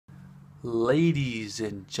Ladies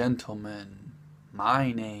and gentlemen,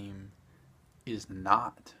 my name is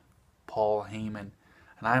not Paul Heyman,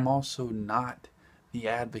 and I'm also not the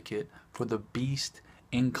advocate for the beast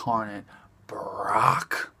incarnate,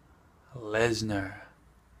 Brock Lesnar.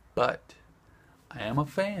 But I am a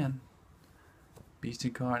fan. Beast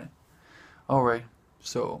incarnate. Alright,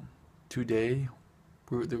 so today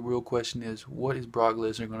the real question is, what is Brock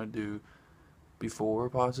Lesnar going to do before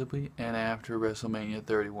possibly and after WrestleMania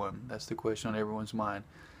 31? That's the question on everyone's mind.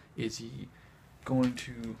 Is he going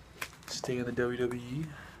to stay in the WWE,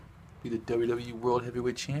 be the WWE World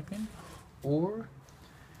Heavyweight Champion, or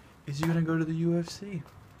is he going to go to the UFC?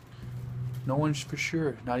 No one's for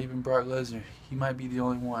sure, not even Brock Lesnar. He might be the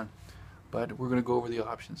only one, but we're going to go over the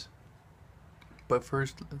options. But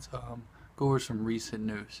first, let's go over some recent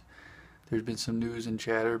news. There's been some news and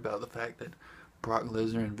chatter about the fact that Brock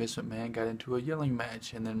Lesnar and Vince McMahon got into a yelling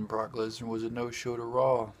match, and then Brock Lesnar was a no-show to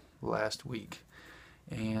Raw last week.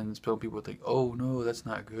 And some people think, oh no, that's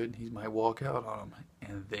not good, he might walk out on him.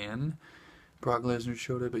 And then Brock Lesnar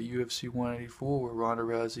showed up at UFC 184 where Ronda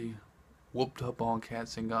Rousey whooped up on Kat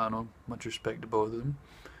Zingano. Much respect to both of them.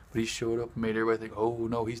 But he showed up and made everybody think, oh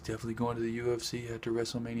no, he's definitely going to the UFC after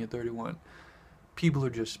WrestleMania 31. People are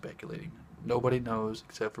just speculating. Nobody knows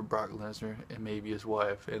except for Brock Lesnar and maybe his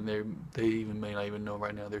wife, and they even may not even know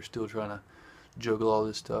right now. They're still trying to juggle all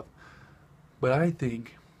this stuff. But I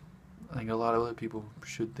think a lot of other people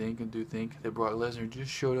should think and do think that Brock Lesnar just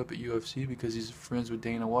showed up at UFC because he's friends with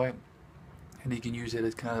Dana White, and he can use that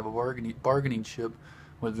as kind of a bargaining chip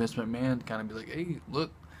with Vince McMahon to kind of be like, hey,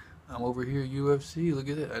 look, I'm over here at UFC. Look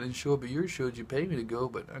at that. I didn't show up at your show. You paid me to go,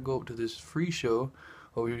 but I go up to this free show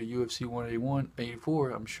over here to UFC 184.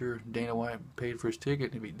 I'm sure Dana White paid for his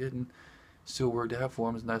ticket, and if he didn't, still worked out for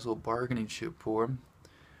him. It's a nice little bargaining chip for him.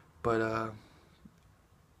 But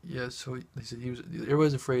yeah, so they said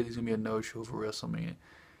everybody's afraid he's gonna be a no-show for WrestleMania.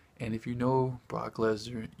 And if you know Brock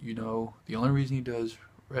Lesnar, you know the only reason he does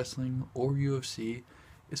wrestling or UFC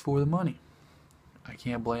is for the money. I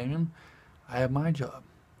can't blame him. I have my job.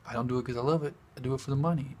 I don't do it because I love it. I do it for the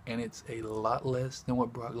money, and it's a lot less than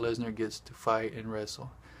what Brock Lesnar gets to fight and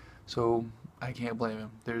wrestle. So I can't blame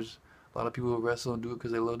him. There's a lot of people who wrestle and do it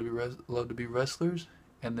because they love to be wrestlers,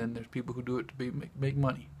 and then there's people who do it to make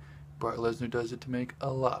money. Brock Lesnar does it to make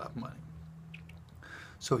a lot of money.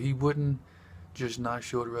 So he wouldn't just not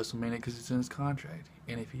show to WrestleMania because it's in his contract.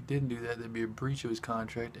 And if he didn't do that, there'd be a breach of his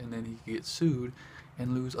contract, and then he could get sued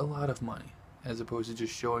and lose a lot of money, as opposed to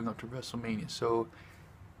just showing up to WrestleMania. So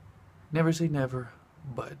never say never,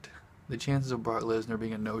 but the chances of Brock Lesnar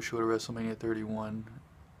being a no-show to WrestleMania 31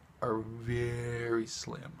 are very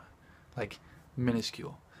slim, like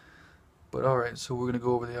minuscule. But alright, so we're going to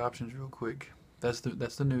go over the options real quick. That's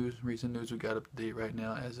the news, recent news we got up to date right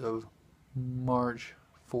now as of March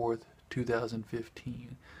 4th,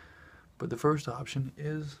 2015. But the first option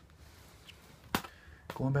is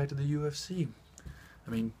going back to the UFC. I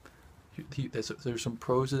mean, there's some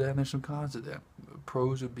pros to that and there's some cons to that.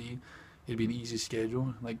 Pros would be, it'd be an easy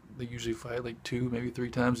schedule. Like, they usually fight like 2, maybe 3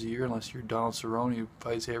 times a year, unless you're Donald Cerrone, who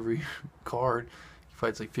fights every card. He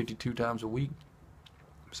fights like 52 times a week.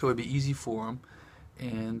 So it'd be easy for him.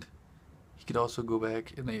 And he could also go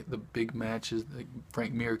back and the big matches, like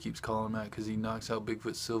Frank Mir keeps calling him out because he knocks out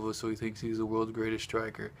Bigfoot Silva, so he thinks he's the world's greatest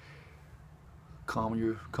striker. Calm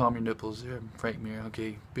your nipples there, Frank Mir.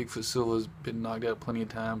 Okay, Bigfoot Silva's been knocked out plenty of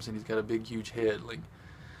times, and he's got a big, huge head. Like,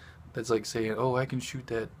 that's like saying, oh, I can shoot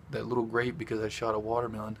that little grape because I shot a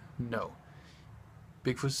watermelon. No.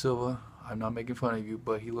 Bigfoot Silva, I'm not making fun of you,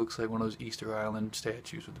 but he looks like one of those Easter Island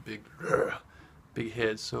statues with the big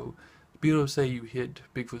head. So to be able to say you hit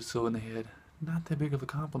Bigfoot Silva in the head, not that big of a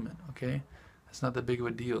compliment, okay? That's not that big of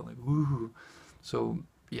a deal. Like, woohoo. So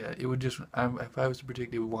yeah, it would just, if I was to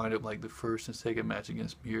predict, it would wind up like the first and second match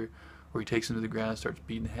against Mir, where he takes him to the ground and starts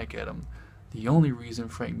beating the heck at him. The only reason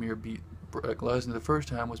Frank Mir beat Brock Lesnar the first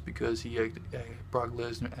time was because Brock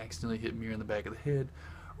Lesnar accidentally hit Mir in the back of the head.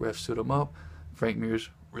 Ref stood him up. Frank Mir's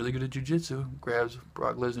really good at jiu-jitsu, grabs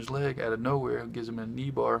Brock Lesnar's leg out of nowhere, gives him a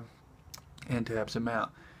knee bar, and taps him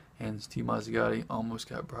out. And Steve Mazzagatti almost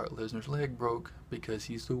got Brock Lesnar's leg broke because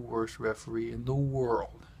he's the worst referee in the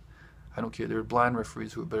world. I don't care. There are blind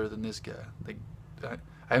referees who are better than this guy. I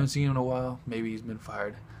haven't seen him in a while. Maybe he's been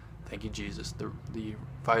fired. Thank you, Jesus. The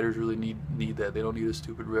fighters really need that. They don't need a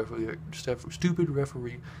stupid referee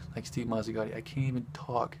like Steve Mazzagatti. I can't even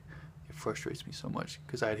talk. It frustrates me so much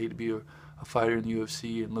because I'd hate to be a fighter in the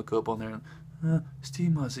UFC and look up on there and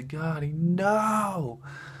Steve Mazzagatti, no,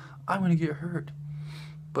 I'm gonna get hurt.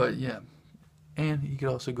 But yeah, and he could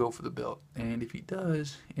also go for the belt. And if he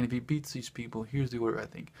does, and if he beats these people, here's the order I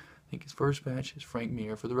think. think his first match is Frank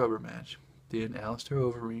Mir for the rubber match. Then Alistair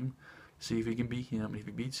Overeem, see if he can beat him. And if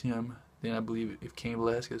he beats him, then I believe if Cain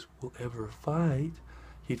Velasquez will ever fight,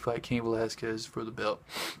 he'd fight Cain Velasquez for the belt.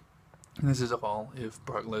 And this is all if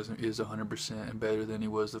Brock Lesnar is 100% and better than he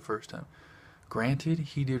was the first time. Granted,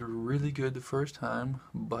 he did really good the first time,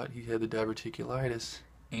 but he had the diverticulitis,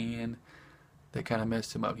 and that kind of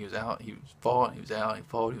messed him up. He was out, he fought, he was out, he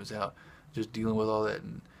fought, he was out, just dealing with all that.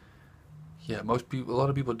 And yeah, a lot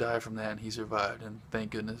of people die from that, and he survived, and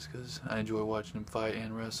thank goodness, because I enjoy watching him fight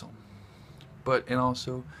and wrestle. And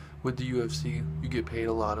also, with the UFC, you get paid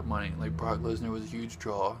a lot of money. Like Brock Lesnar was a huge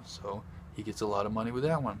draw, so he gets a lot of money with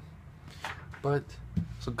that one. But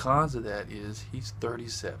some cons of that is he's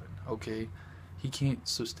 37, okay? He can't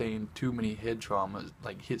sustain too many head traumas,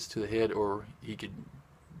 like hits to the head, or he could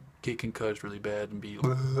get concussed really bad and be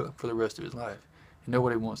for the rest of his life. And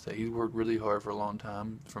nobody wants that. He's worked really hard for a long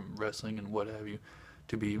time, from wrestling and what have you,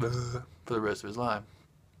 to be for the rest of his life.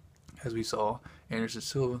 As we saw, Anderson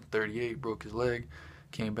Silva, 38, broke his leg,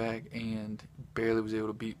 came back, and barely was able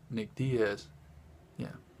to beat Nick Diaz. Yeah,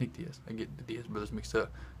 Nick Diaz. I get the Diaz brothers mixed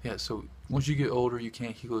up. Yeah, so once you get older, you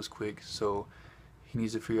can't heal as quick, so he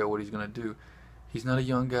needs to figure out what he's going to do. He's not a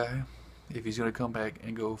young guy. If he's going to come back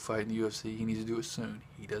and go fight in the UFC, he needs to do it soon.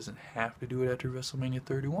 He doesn't have to do it after WrestleMania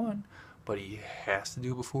 31, but he has to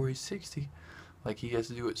do it before he's 60. Like, he has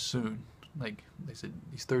to do it soon. Like they said,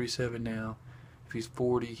 he's 37 now. If he's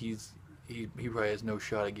 40, he probably has no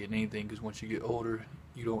shot at getting anything, because once you get older,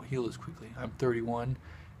 you don't heal as quickly. I'm 31,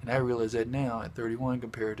 and I realize that now at 31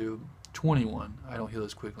 compared to 21, I don't heal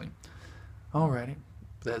as quickly. Alrighty,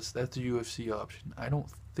 that's the UFC option. I don't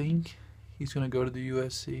think he's going to go to the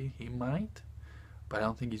UFC. He might, but I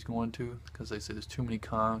don't think he's going to, because they said there's too many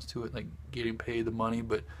cons to it, like getting paid the money.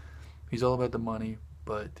 But he's all about the money,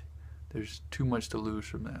 but there's too much to lose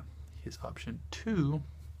from that. His option 2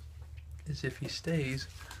 is if he stays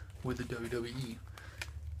with the WWE.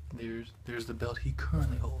 There's the belt he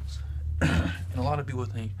currently holds. And a lot of people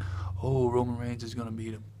think, oh, Roman Reigns is going to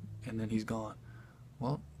beat him, and then he's gone.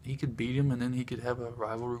 Well, he could beat him, and then he could have a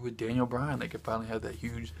rivalry with Daniel Bryan. They could finally have that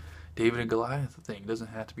huge David and Goliath thing. It doesn't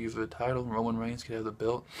have to be for the title. Roman Reigns could have the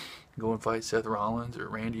belt, go and fight Seth Rollins or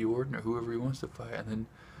Randy Orton or whoever he wants to fight. And then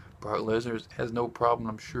Brock Lesnar has no problem,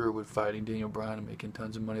 I'm sure, with fighting Daniel Bryan and making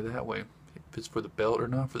tons of money that way. If it's for the belt or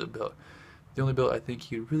not for the belt. The only belt I think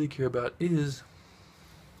he'd really care about is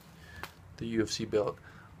the UFC belt,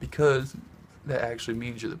 because that actually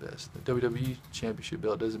means you're the best. The WWE Championship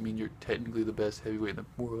belt doesn't mean you're technically the best heavyweight in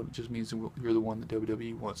the world. It just means you're the one that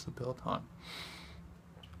WWE wants the belt on.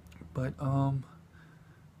 But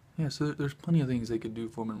yeah, so there's plenty of things they could do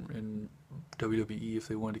for him in WWE if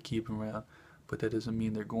they wanted to keep him around, but that doesn't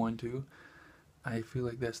mean they're going to. I feel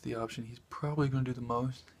like that's the option he's probably going to do the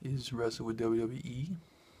most, is wrestle with WWE.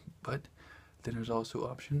 But then there's also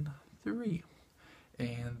option 3,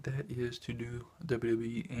 and that is to do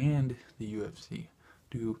WWE and the UFC,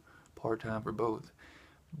 do part-time for both.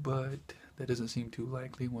 But that doesn't seem too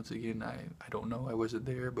likely. Once again, I don't know, I wasn't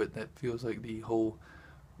there, but that feels like the whole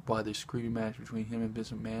why the screaming match between him and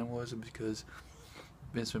Vince McMahon was, because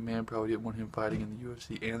Vince McMahon probably didn't want him fighting in the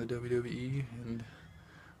UFC and the WWE, and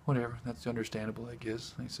whatever, that's understandable, I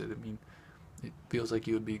guess. Like I said, I mean, it feels like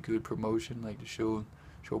it would be good promotion, like to show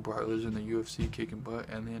Brock Lesnar in the UFC kicking butt,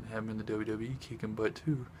 and then have him in the WWE kicking butt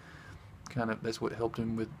too. Kind of, that's what helped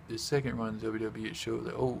him with his second run in the WWE. It showed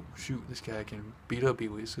that, oh shoot, this guy can beat up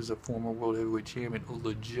people. This is a former World Heavyweight Champion, a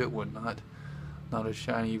legit one, not a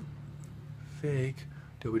shiny fake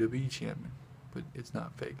WWE champion. But it's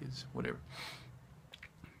not fake, it's whatever.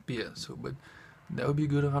 But yeah, but that would be a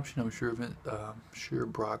good option. I'm sure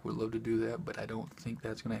Brock would love to do that, but I don't think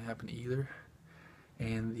that's going to happen either.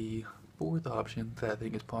 And the 4th option that I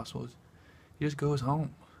think is possible is he just goes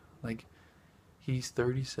home. Like, he's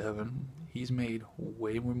 37. He's made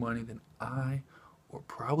way more money than I, or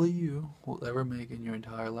probably you, will ever make in your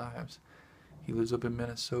entire lives. He lives up in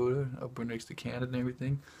Minnesota, up next to Canada and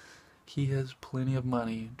everything. He has plenty of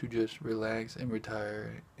money to just relax and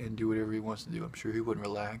retire and do whatever he wants to do. I'm sure he wouldn't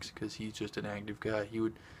relax because he's just an active guy. He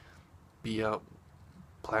would be out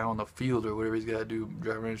plowing the field or whatever he's got to do,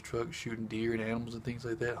 driving his truck, shooting deer and animals and things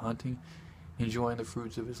like that, hunting, enjoying the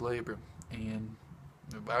fruits of his labor. And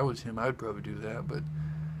if I was him, I would probably do that, but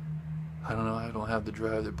I don't know, I don't have the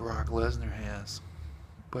drive that Brock Lesnar has.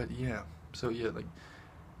 But yeah, so yeah, like,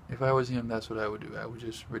 if I was him, that's what I would do. I would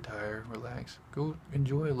just retire, relax, go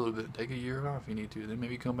enjoy a little bit, take a year off if you need to, then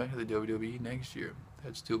maybe come back to the WWE next year.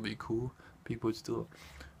 That'd still be cool. People would still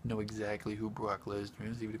know exactly who Brock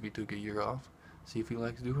Lesnar is, even if he took a year off. See if he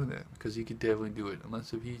likes doing that, because he could definitely do it,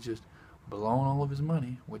 unless if he's just blowing all of his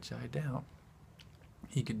money, which I doubt.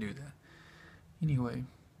 He could do that. Anyway,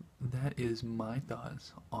 that is my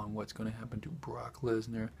thoughts on what's going to happen to Brock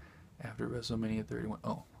Lesnar after WrestleMania 31.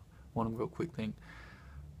 Oh, one real quick thing.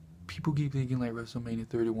 People keep thinking like WrestleMania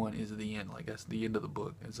 31 is the end, like that's the end of the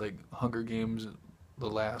book. It's like Hunger Games, the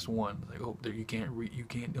last one. It's like, oh, there you can't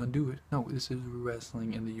undo it. No, this is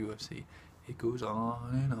wrestling in the UFC. It goes on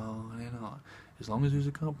and on and on. As long as there's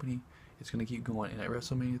a company, it's gonna keep going. And at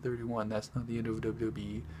WrestleMania 31, that's not the end of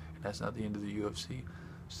WWE, and that's not the end of the UFC.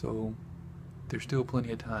 So there's still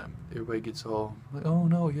plenty of time. Everybody gets all like, oh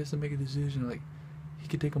no, he has to make a decision. Like, he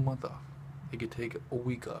could take a month off. He could take a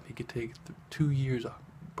week off. He could take 2 years off.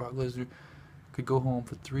 Brock Lesnar could go home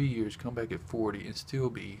for 3 years, come back at 40, and still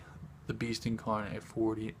be the beast incarnate at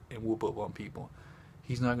 40 and whoop up on people.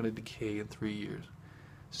 He's not going to decay in 3 years.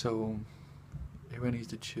 So everybody needs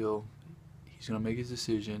to chill. He's going to make his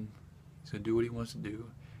decision. He's going to do what he wants to do.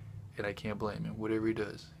 And I can't blame him. Whatever he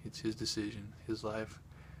does, it's his decision, his life.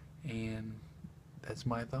 And that's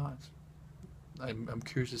my thoughts. I'm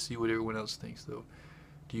curious to see what everyone else thinks, though.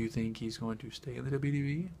 Do you think he's going to stay in the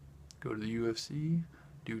WWE? Go to the UFC?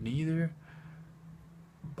 Do neither?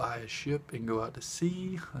 Buy a ship and go out to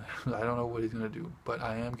sea? I don't know what he's going to do, but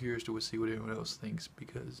I am curious to see what everyone else thinks,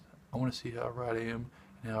 because I want to see how right I am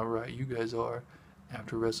and how right you guys are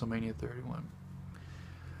after WrestleMania 31.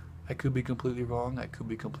 I could be completely wrong, I could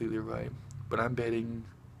be completely right, but I'm betting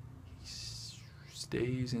he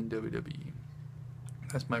stays in WWE.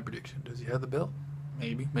 That's my prediction. Does he have the belt?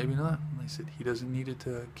 Maybe, maybe not. Like I said, he doesn't need it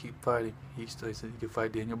to keep fighting. He said he could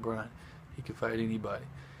fight Daniel Bryan. He could fight anybody.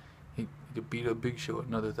 He could beat up Big Show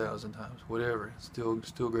another 1,000 times. Whatever.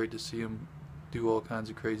 Still great to see him do all kinds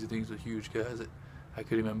of crazy things with huge guys that I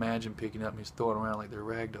couldn't even imagine picking up and he's throwing around like they're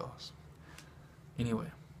rag dolls. Anyway,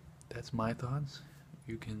 that's my thoughts.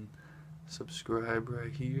 You can subscribe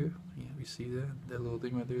right here. Yeah, you see that? That little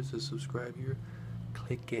thing right there says subscribe here.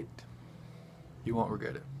 Click it. You won't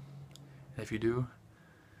regret it. And if you do,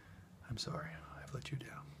 I'm sorry. I've let you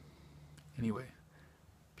down. Anyway,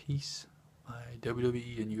 peace, my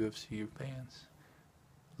WWE and UFC fans.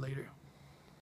 Later.